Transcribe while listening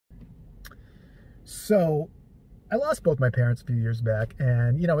So I lost both my parents a few years back,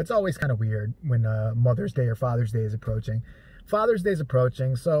 and you know, it's always kind of weird when Mother's Day or Father's Day is approaching. Father's Day is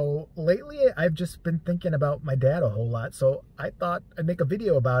approaching, so lately I've just been thinking about my dad a whole lot. So I thought I'd make a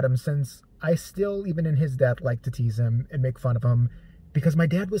video about him, since I still, even in his death, like to tease him and make fun of him, because my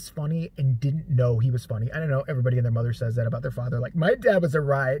dad was funny and didn't know he was funny. I don't know, everybody and their mother says that about their father. Like, my dad was a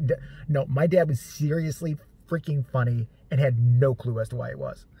riot. No, my dad was seriously freaking funny and had no clue as to why it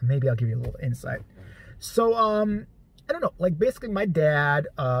was. Maybe I'll give you a little insight. So, I don't know, like, basically my dad,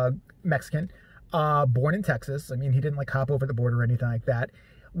 Mexican, born in Texas. I mean, he didn't like hop over the border or anything like that.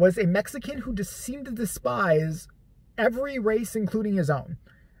 Was a Mexican who just seemed to despise every race, including his own.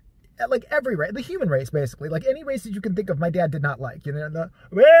 Like every race, the human race, basically. Like any race that you can think of, my dad did not like. You know,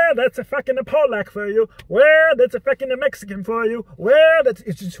 well, that's a fucking Polak for you. Well, that's a fucking Mexican for you. Well, it's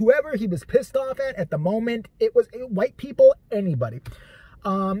just whoever he was pissed off at the moment. It was white people, anybody.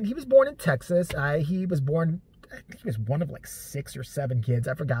 He was born in Texas. He was born, I think he was one of like 6 or 7 kids.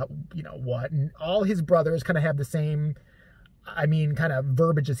 I forgot, you know what. And all his brothers kind of have the same, I mean, kind of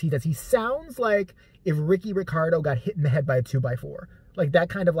verbiage as he does. He sounds like if Ricky Ricardo got hit in the head by a 2x4. Like that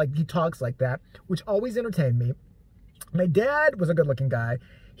kind of, like, he talks like that, which always entertained me. My dad was a good looking guy.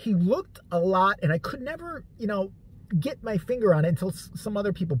 He looked a lot, and I could never, you know, get my finger on it until some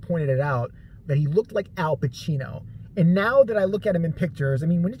other people pointed it out, that he looked like Al Pacino. And now that I look at him in pictures, I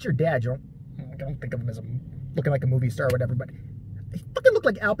mean, when it's your dad, you don't think of him as looking like a movie star or whatever, but he fucking looked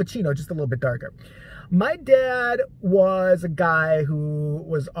like Al Pacino, just a little bit darker. My dad was a guy who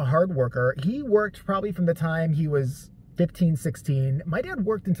was a hard worker. He worked probably from the time he was 15, 16. My dad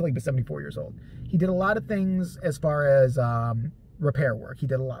worked until he was 74 years old. He did a lot of things as far as repair work. He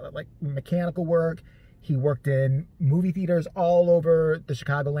did a lot of like mechanical work. He worked in movie theaters all over the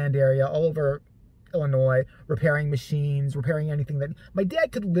Chicagoland area, all over Illinois, repairing machines, repairing anything that... My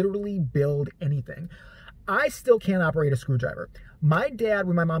dad could literally build anything. I still can't operate a screwdriver. My dad,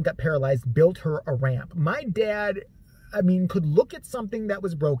 when my mom got paralyzed, built her a ramp. My dad, I mean, could look at something that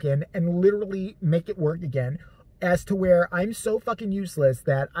was broken and literally make it work again, as to where I'm so fucking useless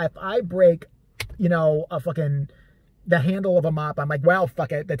that if I break, you know, the handle of a mop, I'm like, well,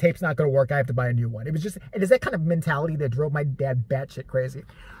 fuck it, the tape's not going to work, I have to buy a new one. It was just, it is that kind of mentality that drove my dad batshit crazy.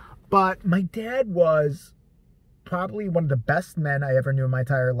 But my dad was probably one of the best men I ever knew in my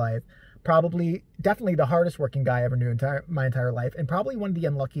entire life. Probably, definitely the hardest working guy I ever knew in my entire life. And probably one of the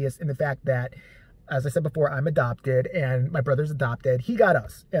unluckiest in the fact that, as I said before, I'm adopted and my brother's adopted. He got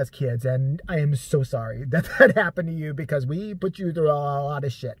us as kids, and I am so sorry that that happened to you, because we put you through a lot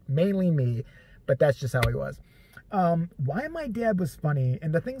of shit. Mainly me, but that's just how he was. Why my dad was funny,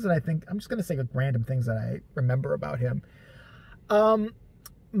 and the things that I think, I'm just going to say like random things that I remember about him.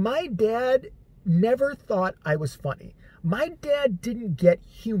 My dad never thought I was funny. My dad didn't get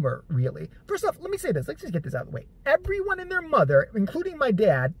humor, really. First off, let me say this. Let's just get this out of the way. Everyone and their mother, including my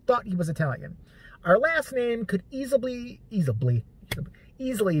dad, thought he was Italian. Our last name could easily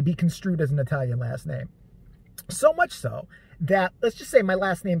be construed as an Italian last name. So much so that, let's just say my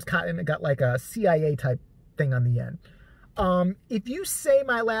last name's Cotton, it got like a CIA type thing on the end. If you say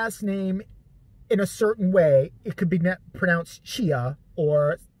my last name in a certain way, it could be pronounced Chia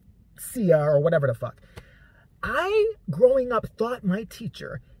or Sia or whatever the fuck. I, growing up, thought my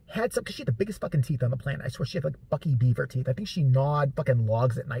teacher had some, because she had the biggest fucking teeth on the planet. I swear she had like Bucky Beaver teeth. I think she gnawed fucking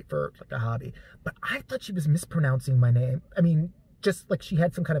logs at night for like a hobby. But I thought she was mispronouncing my name. I mean, just like she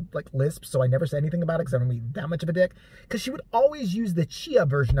had some kind of like lisp, so I never said anything about it because I don't need that much of a dick. Because she would always use the Chia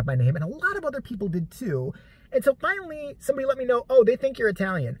version of my name, and a lot of other people did too. And so finally, somebody let me know, oh, they think you're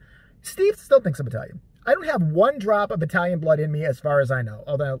Italian. Steve still thinks I'm Italian. I don't have one drop of Italian blood in me as far as I know.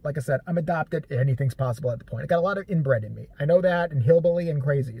 Although, like I said, I'm adopted. Anything's possible at the point. I got a lot of inbred in me. I know that, and hillbilly and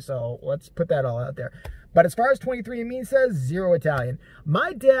crazy. So let's put that all out there. But as far as 23andMe says, 0 Italian.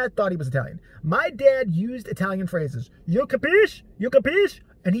 My dad thought he was Italian. My dad used Italian phrases. You capisce? You capisce?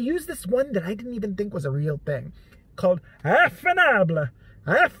 And he used this one that I didn't even think was a real thing, called affinable.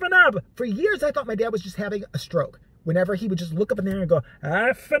 Affinable. For years, I thought my dad was just having a stroke. Whenever he would just look up in there and go,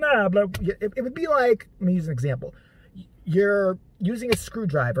 affinable. It would be like, let me use an example. You're using a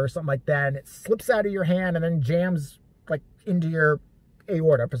screwdriver or something like that, and it slips out of your hand and then jams like into your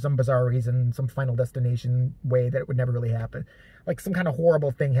aorta for some bizarre reason, some Final Destination way that it would never really happen. Like some kind of horrible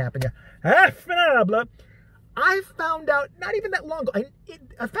thing happened. Affinable. I found out, not even that long ago,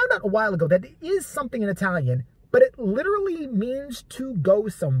 I found out a while ago that it is something in Italian, but it literally means to go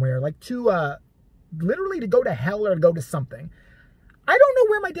somewhere, like to, literally to go to hell or to go to something. I don't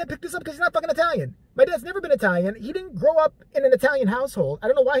know where my dad picked this up because he's not fucking Italian. My dad's never been Italian. He didn't grow up in an Italian household. I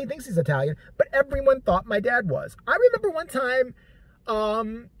don't know why he thinks he's Italian, but everyone thought my dad was. I remember one time,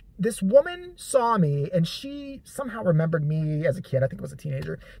 this woman saw me, and she somehow remembered me as a kid. I think I was a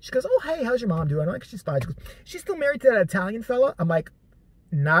teenager. She goes, oh, hey, how's your mom doing? I'm like, she's fine. She goes, she's still married to that Italian fella? I'm like,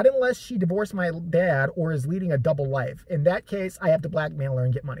 not unless she divorced my dad or is leading a double life. In that case, I have to blackmail her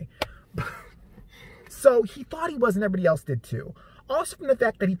and get money. So he thought he was, and everybody else did too. Also from the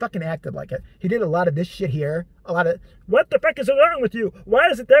fact that he fucking acted like it. He did a lot of this shit here. A lot of, what the fuck is wrong with you? Why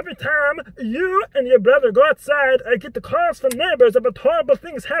is it every time you and your brother go outside, I get the calls from neighbors about horrible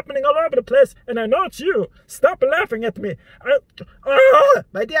things happening all over the place, and I know it's you. Stop laughing at me.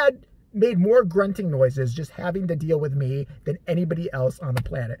 My dad made more grunting noises just having to deal with me than anybody else on the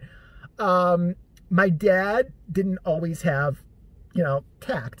planet. My dad didn't always have, you know,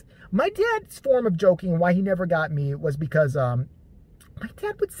 tact. My dad's form of joking, why he never got me, was because my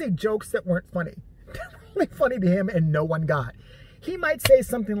dad would say jokes that weren't funny. They were only funny to him and no one got. He might say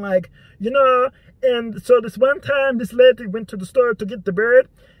something like, you know, and so this one time this lady went to the store to get the bread,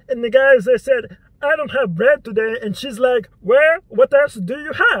 and the guys, they said, I don't have bread today, and she's like, well, what else do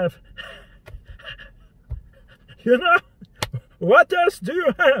you have? You know, what else do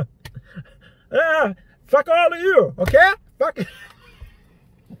you have? Fuck all of you, okay? Fuck it.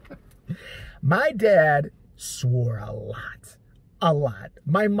 My dad swore a lot. A lot.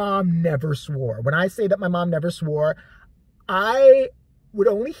 My mom never swore. When I say that my mom never swore, I would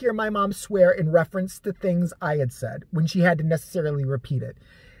only hear my mom swear in reference to things I had said when she had to necessarily repeat it.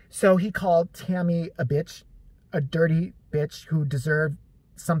 So he called Tammy a bitch, a dirty bitch who deserved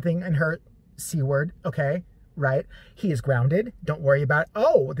something in her C word, okay? Right? He is grounded. Don't worry about it.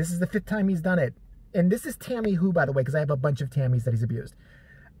 Oh, this is the 5th time he's done it. And this is Tammy who, by the way, because I have a bunch of Tammys that he's abused.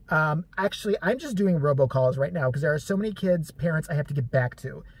 Actually, I'm just doing robocalls right now because there are so many kids, parents I have to get back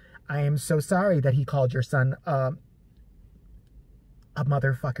to. I am so sorry that he called your son a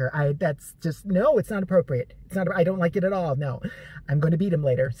motherfucker. That's just, no, it's not appropriate. It's not, I don't like it at all. No, I'm going to beat him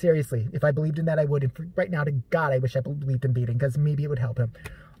later. Seriously. If I believed in that, I would. And right now, to God, I wish I believed in beating because maybe it would help him.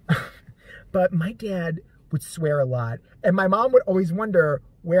 But my dad would swear a lot. And my mom would always wonder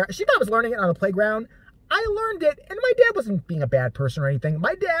where, she thought I was learning it on the playground. I learned it, and my dad wasn't being a bad person or anything.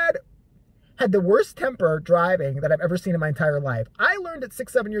 My dad had the worst temper driving that I've ever seen in my entire life. I learned at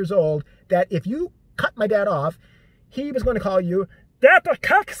 6, 7 years old that if you cut my dad off, he was going to call you, "That's a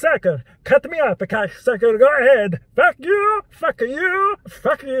cocksucker. Cut me off, a cocksucker. Go ahead. Fuck you, fuck you,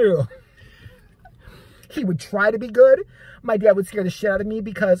 fuck you." He would try to be good. My dad would scare the shit out of me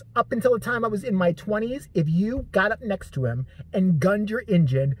because up until the time I was in my 20s, if you got up next to him and gunned your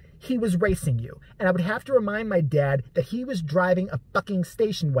engine, he was racing you. And I would have to remind my dad that he was driving a fucking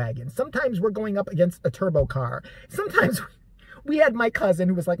station wagon. Sometimes we're going up against a turbo car. Sometimes we had my cousin,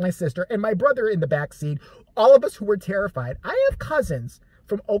 who was like my sister, and my brother in the back seat, all of us who were terrified. I have cousins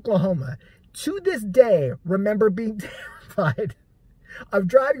from Oklahoma, to this day, remember being terrified of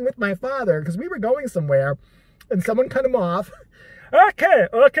driving with my father because we were going somewhere and someone cut him off. Okay,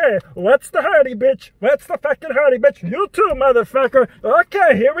 what's the hurry, bitch? What's the fucking hurry, bitch? You too, motherfucker.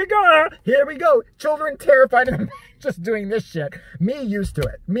 Okay, here we go. Children terrified of just doing this shit. Me used to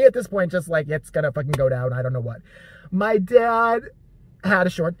it. Me at this point just like, it's gonna fucking go down, I don't know what. My dad had a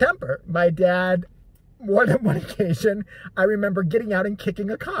short temper. My dad, more than one occasion, I remember getting out and kicking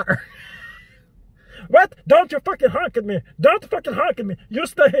a car. What? Don't you fucking honk at me. Don't fucking honk at me. You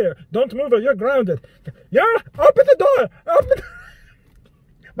stay here. Don't move or you're grounded. Yeah? Open the door. Open the door.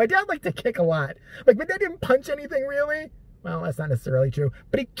 My dad liked to kick a lot. Like, my dad didn't punch anything, really. Well, that's not necessarily true.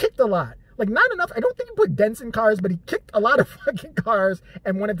 But he kicked a lot. Like, not enough. I don't think he put dents in cars, but he kicked a lot of fucking cars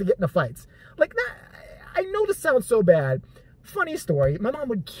and wanted to get into fights. Like, that, I know this sounds so bad. Funny story. My mom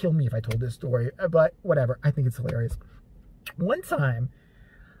would kill me if I told this story. But whatever. I think it's hilarious. One time,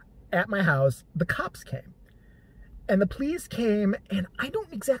 at my house, the cops came. And the police came, and I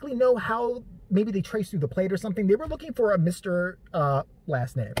don't exactly know how, maybe they traced through the plate or something. They were looking for a Mr.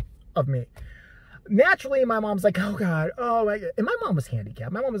 Last name of me. Naturally, my mom's like, oh God, oh my God. And my mom was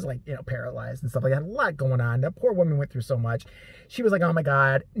handicapped. My mom was like, you know, paralyzed and stuff like that. A lot going on. That poor woman went through so much. She was like, oh my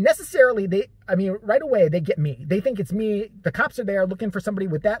God. Necessarily, right away, they get me. They think it's me. The cops are there looking for somebody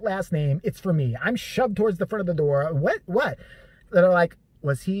with that last name. It's for me. I'm shoved towards the front of the door. What? They're like,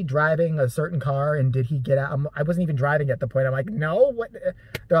 was he driving a certain car and did he get out? I wasn't even driving at the point. I'm like, no, what?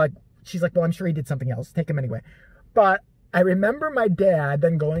 They're like, she's like, well, I'm sure he did something else. Take him anyway. But I remember my dad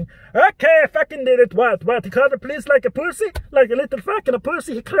then going, okay, I fucking did it. What? He called the police like a pussy? Like a little fucking a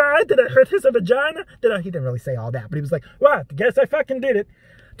pussy? He cried? Did I hurt his vagina? He didn't really say all that, but he was like, what? Guess I fucking did it.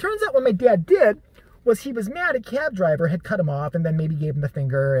 Turns out what my dad did was he was mad a cab driver had cut him off and then maybe gave him the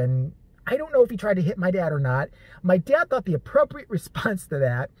finger, and I don't know if he tried to hit my dad or not. My dad thought the appropriate response to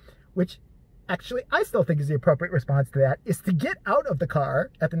that, which actually I still think is the appropriate response to that, is to get out of the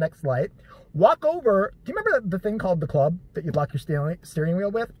car at the next light, walk over. Do you remember the thing called the club that you'd lock your steering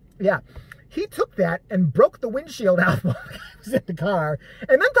wheel with? Yeah. He took that and broke the windshield out while I was in the car,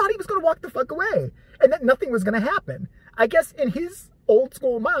 and then thought he was going to walk the fuck away and that nothing was going to happen. I guess in his old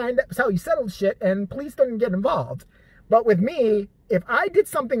school mind, that was how he settled shit, and police didn't get involved. But with me, if I did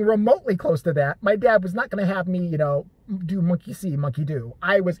something remotely close to that, my dad was not going to have me, you know, do monkey see, monkey do.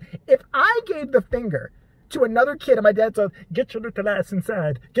 If I gave the finger to another kid and my dad said, get your little ass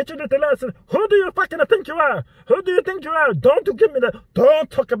inside, get your little ass inside. Who do you fucking think you are? Who do you think you are? Don't you give me that.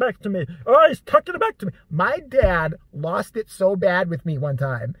 Don't talk it back to me. Oh, he's talking it back to me. My dad lost it so bad with me one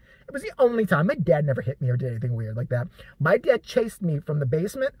time. It was the only time. My dad never hit me or did anything weird like that. My dad chased me from the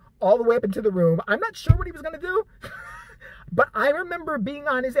basement all the way up into the room. I'm not sure what he was going to do. But I remember being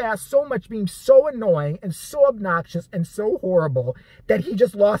on his ass so much, being so annoying and so obnoxious and so horrible that he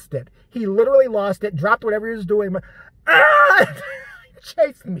just lost it. He literally lost it, dropped whatever he was doing.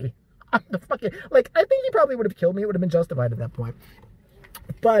 Chased me. I'm the fucking, like, I think he probably would have killed me. It would have been justified at that point.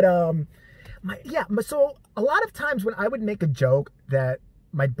 But, so a lot of times when I would make a joke that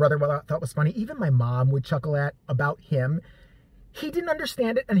my brother thought was funny, even my mom would chuckle at about him, he didn't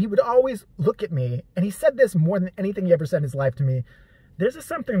understand it, and he would always look at me, and he said this more than anything he ever said in his life to me. There's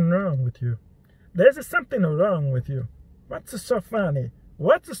something wrong with you. There's something wrong with you. What's so funny?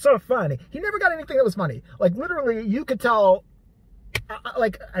 What's so funny? He never got anything that was funny. Like, literally, you could tell,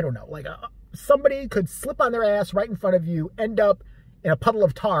 I don't know, somebody could slip on their ass right in front of you, end up in a puddle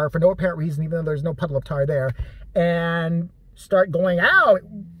of tar for no apparent reason, even though there's no puddle of tar there, and start going, ow,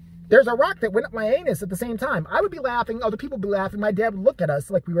 there's a rock that went up my anus at the same time. I would be laughing. Other people would be laughing. My dad would look at us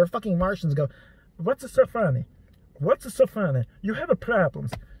like we were fucking Martians and go, what's so funny? What's so funny? You have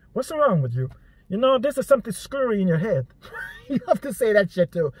problems. What's wrong with you? You know, this is something screwy in your head. You have to say that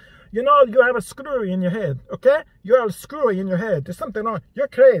shit too. You know, you have a screwy in your head, okay? You have a screwy in your head. There's something wrong. You're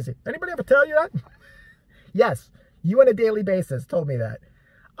crazy. Anybody ever tell you that? Yes, you on a daily basis told me that.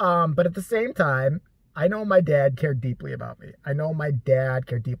 But at the same time, I know my dad cared deeply about me. I know my dad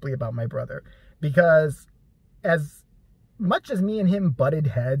cared deeply about my brother, because as much as me and him butted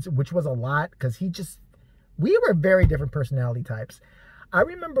heads, which was a lot, because we were very different personality types. I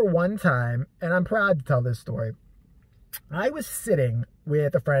remember one time, and I'm proud to tell this story, I was sitting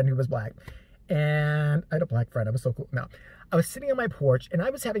with a friend who was black, and I had a black friend. I was so cool. No, I was sitting on my porch, and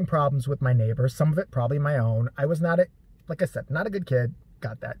I was having problems with my neighbors, some of it probably my own. I was not like I said, not a good kid,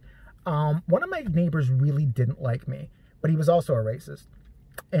 got that. One of my neighbors really didn't like me, but he was also a racist.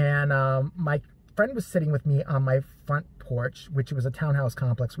 And my friend was sitting with me on my front porch, which was a townhouse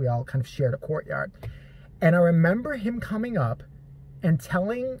complex. We all kind of shared a courtyard. And I remember him coming up and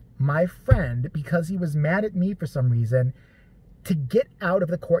telling my friend, because he was mad at me for some reason, to get out of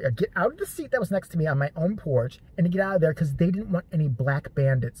the courtyard, get out of the seat that was next to me on my own porch, and to get out of there because they didn't want any black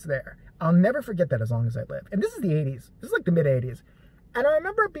bandits there. I'll never forget that as long as I live. And this is the 80s. This is like the mid-80s. And I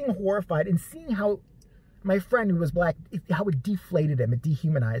remember being horrified and seeing how my friend who was black, how it deflated him, it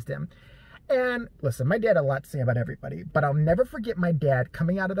dehumanized him. And listen, my dad had a lot to say about everybody, but I'll never forget my dad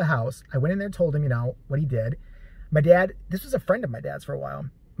coming out of the house. I went in there and told him, you know, what he did. My dad, this was a friend of my dad's for a while.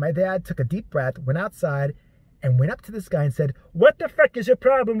 My dad took a deep breath, went outside, and went up to this guy and said, what the fuck is your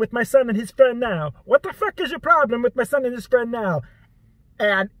problem with my son and his friend now? What the fuck is your problem with my son and his friend now?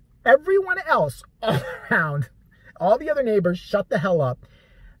 And everyone else all around, all the other neighbors, shut the hell up.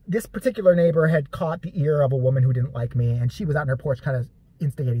 This particular neighbor had caught the ear of a woman who didn't like me, and she was out on her porch kind of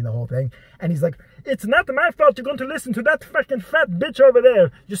instigating the whole thing. And he's like, it's not my fault you're going to listen to that fucking fat bitch over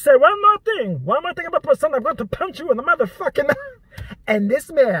there. You say one more thing about my son, I'm going to punch you in the motherfucking... And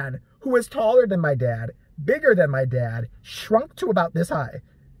this man, who was taller than my dad, bigger than my dad, shrunk to about this high.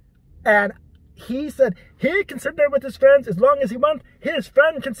 And he said, he can sit there with his friends as long as he wants. His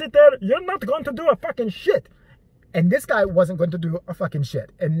friend can sit there. You're not going to do a fucking shit. And this guy wasn't going to do a fucking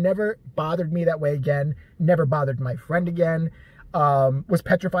shit. And never bothered me that way again. Never bothered my friend again. Was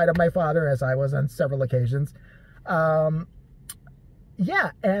petrified of my father, as I was on several occasions.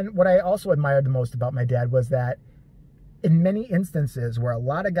 Yeah, and what I also admired the most about my dad was that in many instances where a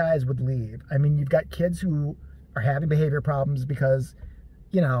lot of guys would leave, I mean, you've got kids who are having behavior problems because,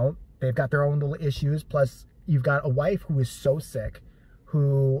 you know, they've got their own little issues. Plus, you've got a wife who is so sick,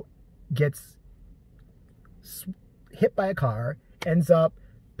 who gets hit by a car, ends up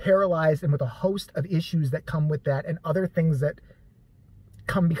paralyzed and with a host of issues that come with that and other things that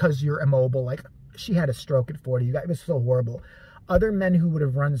come because you're immobile. Like, she had a stroke at 40. It was so horrible. Other men who would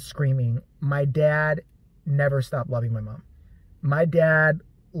have run screaming. My dad never stopped loving my mom. My dad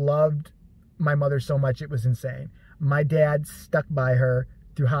loved my mother so much it was insane. My dad stuck by her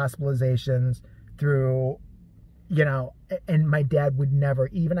through through hospitalizations, through, you know, and my dad would never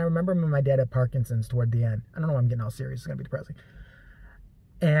even, I remember when my dad had Parkinson's toward the end. I don't know why I'm getting all serious. It's going to be depressing.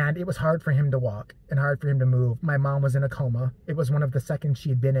 And it was hard for him to walk and hard for him to move. My mom was in a coma. It was one of the seconds she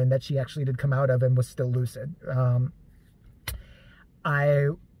had been in that she actually did come out of and was still lucid. I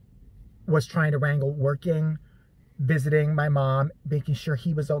was trying to wrangle working, visiting my mom, making sure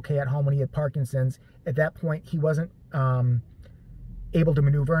he was okay at home when he had Parkinson's. At that point, he wasn't able to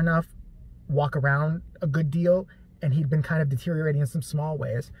maneuver enough, walk around a good deal, and he'd been kind of deteriorating in some small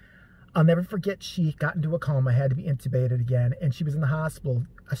ways. I'll never forget, she got into a coma, had to be intubated again, and she was in the hospital.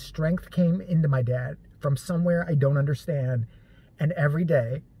 A strength came into my dad from somewhere I don't understand, and every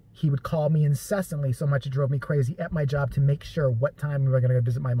day he would call me incessantly, so much it drove me crazy, at my job to make sure what time we were going to go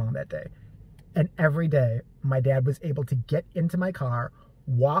visit my mom that day. And every day, my dad was able to get into my car,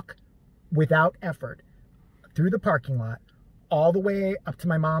 walk without effort through the parking lot, all the way up to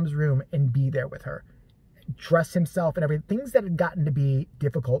my mom's room, and be there with her. Dress himself and everything. Things that had gotten to be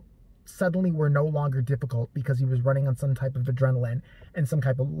difficult suddenly were no longer difficult because he was running on some type of adrenaline and some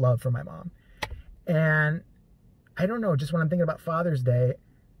type of love for my mom. And I don't know, just when I'm thinking about Father's Day,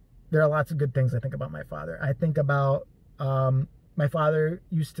 there are lots of good things I think about my father. I think about my father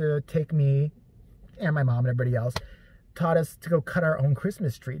used to take me and my mom and everybody else, taught us to go cut our own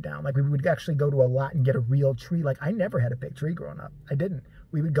Christmas tree down. Like, we would actually go to a lot and get a real tree. Like, I never had a big tree growing up. I didn't.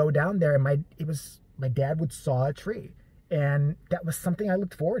 We would go down there and my dad would saw a tree. And that was something I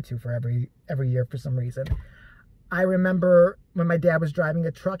looked forward to for every year for some reason. I remember when my dad was driving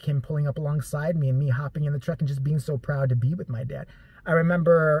a truck, him pulling up alongside me and me hopping in the truck and just being so proud to be with my dad. I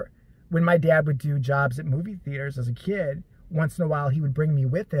remember when my dad would do jobs at movie theaters as a kid, once in a while he would bring me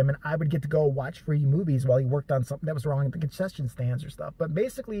with him and I would get to go watch free movies while he worked on something that was wrong at the concession stands or stuff. But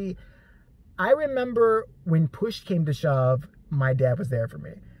basically, I remember when push came to shove, my dad was there for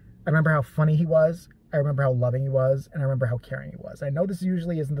me. I remember how funny he was. I remember how loving he was, and I remember how caring he was. I know this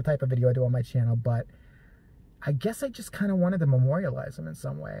usually isn't the type of video I do on my channel, but I guess I just kind of wanted to memorialize him in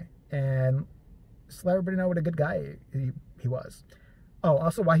some way and just let everybody know what a good guy he was. Oh,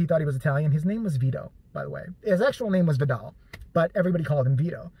 also why he thought he was Italian. His name was Vito, by the way. His actual name was Vidal, but everybody called him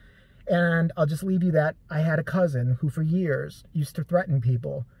Vito. And I'll just leave you that I had a cousin who for years used to threaten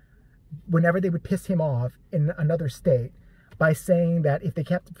people whenever they would piss him off in another state by saying that if they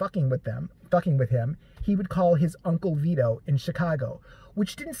kept fucking with him, he would call his Uncle Vito in Chicago,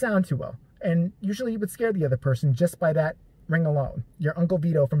 which didn't sound too well. And usually he would scare the other person just by that ring alone. Your Uncle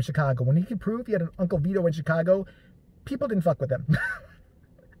Vito from Chicago. When he could prove he had an Uncle Vito in Chicago, people didn't fuck with him.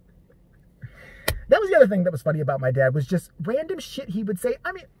 That was the other thing that was funny about my dad, was just random shit he would say.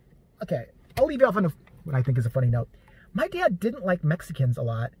 I mean, okay, I'll leave you off on what I think is a funny note. My dad didn't like Mexicans a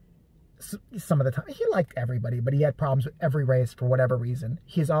lot. Some of the time, he liked everybody, but he had problems with every race for whatever reason.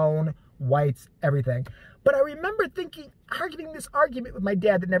 His own, whites, everything. But I remember arguing this argument with my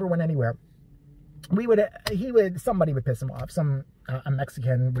dad that never went anywhere. Somebody would piss him off. A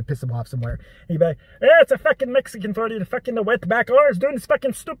Mexican would piss him off somewhere. And he'd be like, it's a fucking Mexican for you, the fucking wetback, or is doing this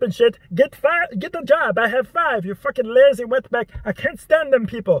fucking stupid shit. Get a job. I have 5. You fucking lazy wetback. I can't stand them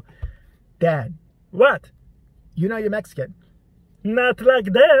people. Dad. What? You know you're Mexican. Not like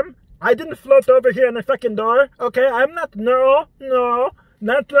them. I didn't float over here in the fucking door. Okay, I'm not, no,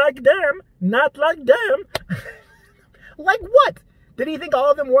 not like them. Not like them. Like what? Did he think all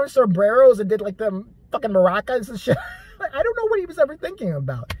of them wore sombreros and did like the fucking maracas and shit? I don't know what he was ever thinking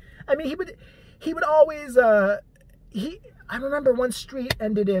about. I mean, he would always, I remember one street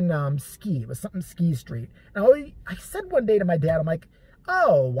ended in Ski. It was something Ski Street. And I said one day to my dad, I'm like,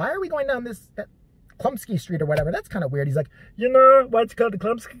 oh, why are we going down that Klumsky Street or whatever? That's kind of weird. He's like, you know why it's called the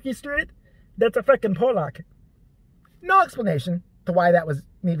Klumsky Street? That's a fucking Polak. No explanation to why that was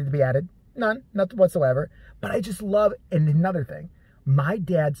needed to be added. None whatsoever. But I just love, and another thing, my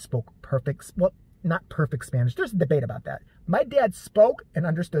dad spoke perfect, well, not perfect Spanish. There's a debate about that. My dad spoke and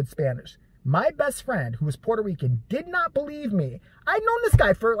understood Spanish. My best friend, who was Puerto Rican, did not believe me. I'd known this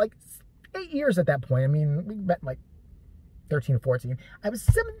guy for like 8 years at that point. I mean, we met like 13 or 14. I was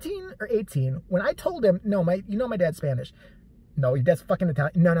 17 or 18 when I told him, no, my dad's Spanish. No, your dad's fucking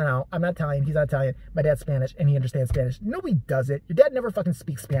Italian. No, I'm not Italian. He's not Italian. My dad's Spanish, and he understands Spanish. No, he doesn't. Your dad never fucking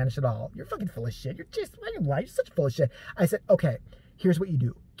speaks Spanish at all. You're fucking full of shit. You're such full of shit. I said, okay, here's what you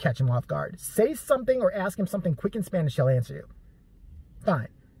do. Catch him off guard. Say something or ask him something quick in Spanish, he'll answer you. Fine.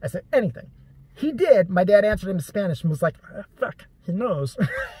 I said, anything. He did. My dad answered him in Spanish and was like, fuck, he knows.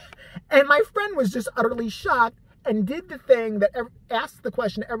 And my friend was just utterly shocked and did the thing that asked the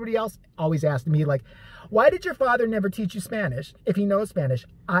question everybody else always asked me, like, why did your father never teach you Spanish if he knows Spanish?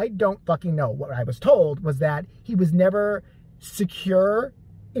 I don't fucking know. What I was told was that he was never secure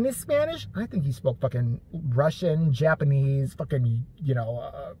in his Spanish, I think he spoke fucking Russian, Japanese, fucking, you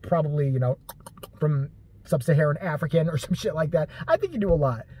know, probably, you know, from sub-Saharan African or some shit like that. I think he knew a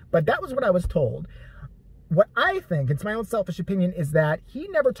lot. But that was what I was told. What I think, it's my own selfish opinion, is that he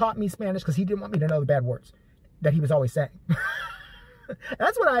never taught me Spanish because he didn't want me to know the bad words that he was always saying.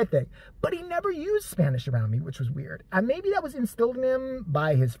 That's what I think. But he never used Spanish around me, which was weird. And maybe that was instilled in him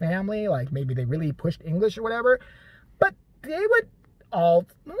by his family. Like, maybe they really pushed English or whatever. But they would all...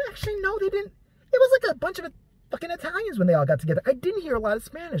 Well, actually, no, they didn't. It was like a bunch of fucking Italians when they all got together. I didn't hear a lot of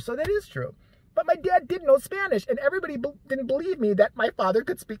Spanish, so that is true. But my dad did know Spanish, and everybody didn't believe me that my father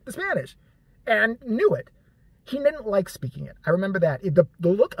could speak the Spanish. And knew it. He didn't like speaking it. I remember that. The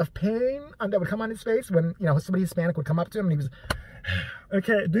look of pain that would come on his face when, you know, somebody Hispanic would come up to him and he was...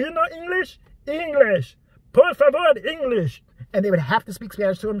 Okay, do you know English? English. Por favor, English. And they would have to speak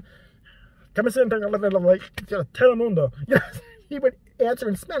Spanish to him. Come and sit and like telemundo. You know, he would answer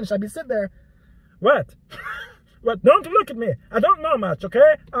in Spanish. I'd be sitting there. What? What? Don't look at me. I don't know much,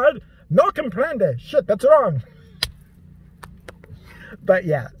 okay? No comprende. Shit, that's wrong. But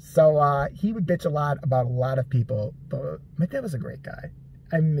yeah, so he would bitch a lot about a lot of people. But my dad was a great guy.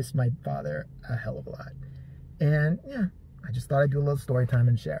 I miss my father a hell of a lot. And yeah. I just thought I'd do a little story time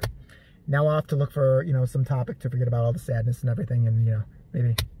and share. Now off to look for, you know, some topic to forget about all the sadness and everything and, you know,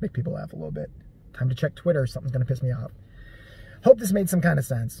 maybe make people laugh a little bit. Time to check Twitter. Something's going to piss me off. Hope this made some kind of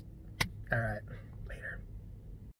sense. All right.